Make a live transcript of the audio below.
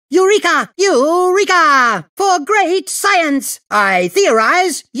Eureka! Eureka! For great science! I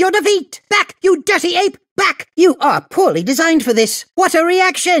theorize your defeat! Back, you dirty ape! Back! You are poorly designed for this. What a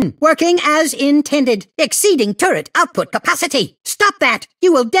reaction! Working as intended. Exceeding turret output capacity. Stop that!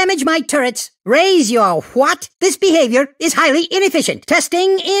 You will damage my turrets. Raise your what? This behavior is highly inefficient.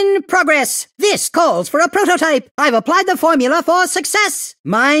 Testing in progress. This calls for a prototype. I've applied the formula for success.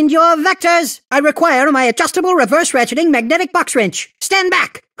 Mind your vectors. I require my adjustable reverse ratcheting magnetic box wrench. Stand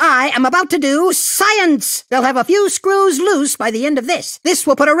back. I am about to do science. They'll have a few screws loose by the end of this. This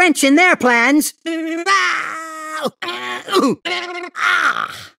will put a wrench in their plans.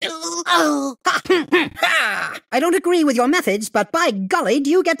 I don't agree with your methods, but by golly,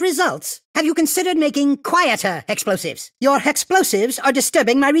 do you get results? Have you considered making quieter explosives? Your explosives are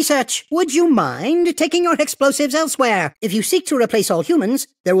disturbing my research. Would you mind taking your explosives elsewhere? If you seek to replace all humans,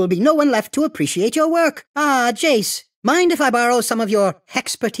 there will be no one left to appreciate your work. Ah, Jace, mind if I borrow some of your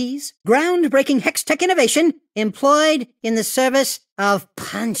hexpertise? Groundbreaking hex tech innovation employed in the service of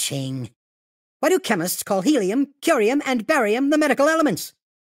punching. Why do chemists call helium, curium, and barium the medical elements?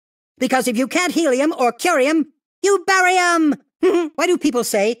 Because if you can't helium or curium, you barium! Why do people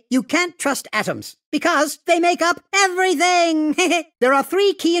say you can't trust atoms? Because they make up everything! There are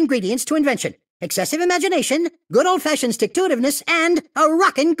 3 key ingredients to invention. Excessive imagination, good old-fashioned stick-to-itiveness, and a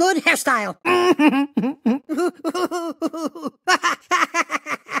rockin' good hairstyle.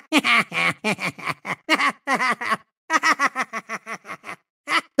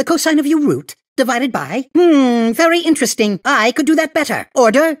 The cosine of your root divided by? Very interesting. I could do that better.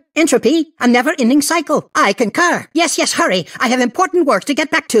 Order, entropy, a never-ending cycle. I concur. Yes, hurry. I have important work to get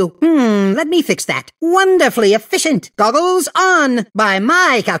back to. Let me fix that. Wonderfully efficient. Goggles on. By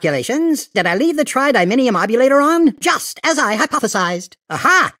my calculations, did I leave the tridiminium ovulator on? Just as I hypothesized.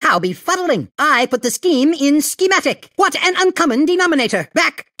 Aha! How befuddling. I put the scheme in schematic. What an uncommon denominator.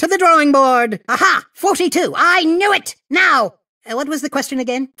 Back to the drawing board. Aha! 42. I knew it. Now, what was the question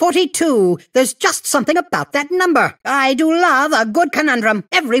again? 42. There's just something about that number. I do love a good conundrum.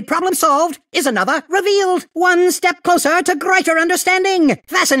 Every problem solved is another revealed. One step closer to greater understanding.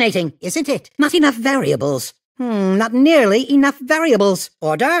 Fascinating, isn't it? Not enough variables. Not nearly enough variables.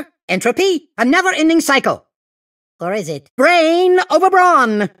 Order, entropy, a never-ending cycle. Or is it? Brain over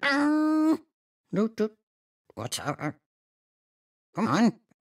brawn. What's our... Come on.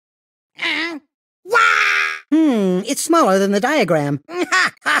 It's smaller than the diagram.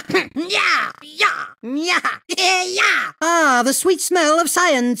 Ah, the sweet smell of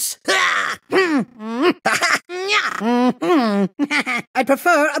science. I'd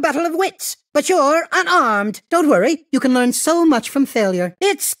prefer a battle of wits, but you're unarmed. Don't worry, you can learn so much from failure.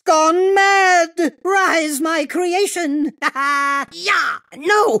 It's gone mad! Rise, my creation!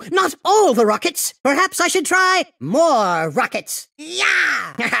 No, not all the rockets. Perhaps I should try more rockets.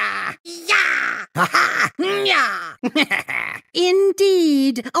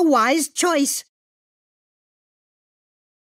 Indeed, a wise choice.